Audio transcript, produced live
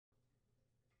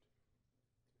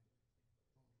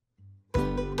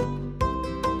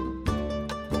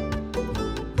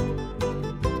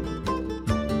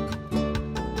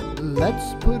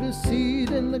Let's put a seed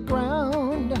in the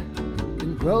ground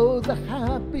and grow the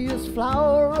happiest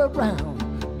flower around.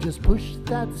 Just push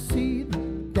that seed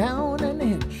down an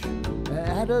inch,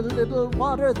 add a little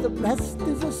water, the rest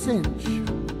is a cinch.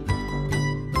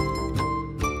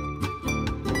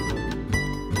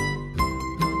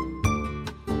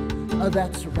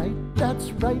 That's right, that's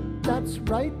right, that's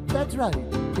right, that's right.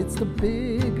 It's the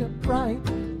big, bright,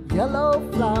 yellow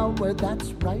flower.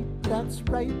 That's right, that's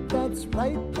right, that's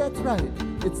right, that's right.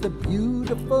 It's the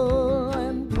beautiful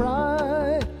and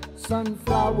bright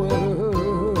sunflower.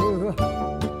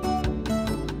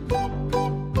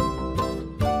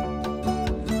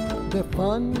 They're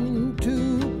fun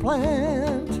to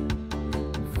plant,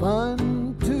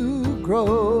 fun to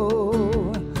grow.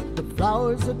 The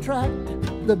flowers attract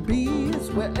the bees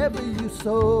wherever you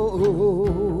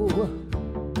sow.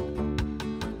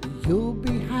 You'll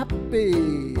be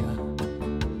happy,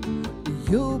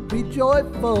 you'll be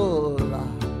joyful,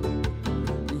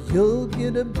 you'll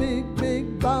get a big,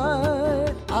 big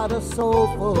bite out of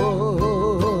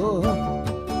soulful.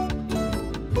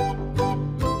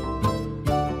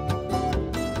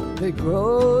 They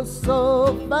grow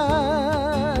so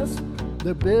fast,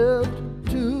 they're built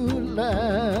to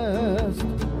last.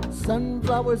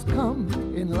 Sunflowers come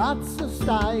in lots of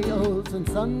styles, and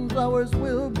sunflowers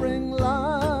will bring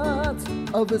lots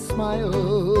of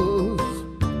smiles.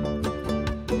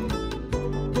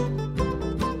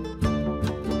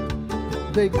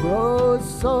 They grow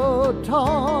so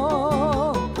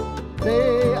tall,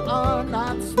 they are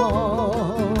not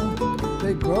small.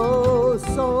 They grow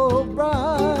so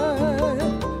bright,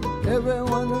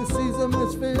 everyone who sees them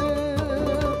is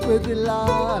filled with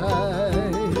delight.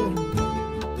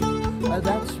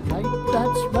 That's right,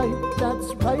 that's right, that's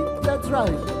right, that's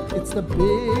right. It's the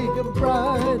big,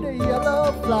 bright,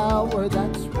 yellow flower.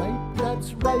 That's right,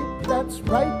 that's right, that's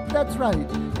right, that's right.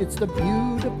 It's the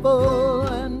beautiful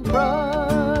and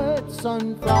bright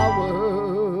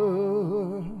sunflower.